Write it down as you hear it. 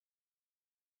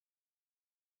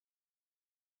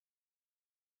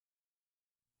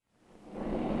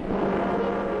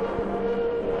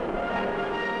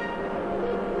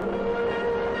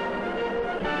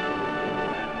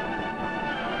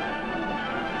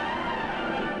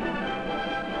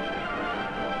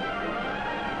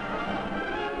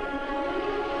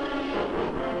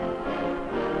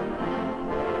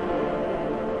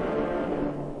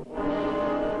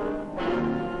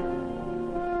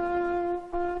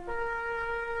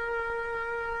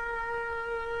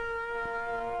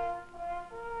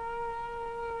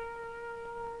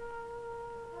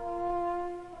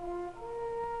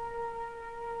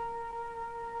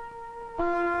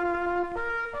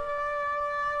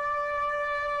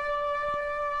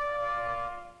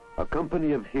A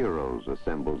company of heroes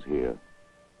assembles here.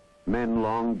 Men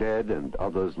long dead and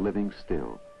others living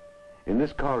still. In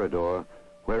this corridor,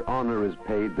 where honor is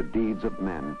paid the deeds of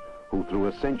men who through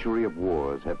a century of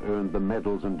wars have earned the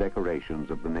medals and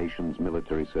decorations of the nation's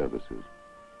military services.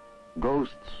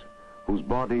 Ghosts whose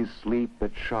bodies sleep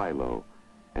at Shiloh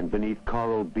and beneath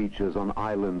coral beaches on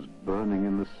islands burning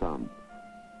in the sun.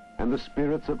 And the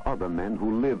spirits of other men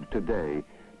who live today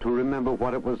to remember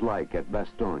what it was like at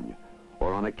Bastogne,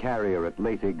 or on a carrier at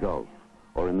Leyte Gulf,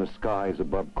 or in the skies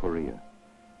above Korea.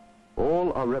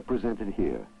 All are represented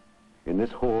here, in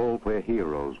this hall where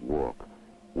heroes walk,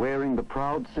 wearing the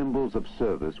proud symbols of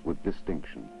service with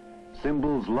distinction,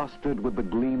 symbols lustered with the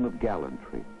gleam of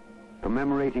gallantry,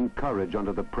 commemorating courage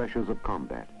under the pressures of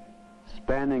combat,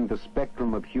 spanning the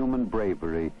spectrum of human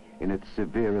bravery in its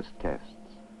severest tests,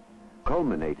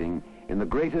 culminating in the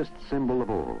greatest symbol of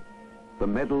all, the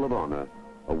Medal of Honor,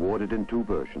 awarded in 2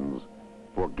 versions,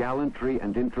 for gallantry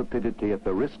and intrepidity at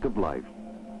the risk of life,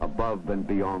 above and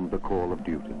beyond the call of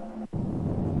duty.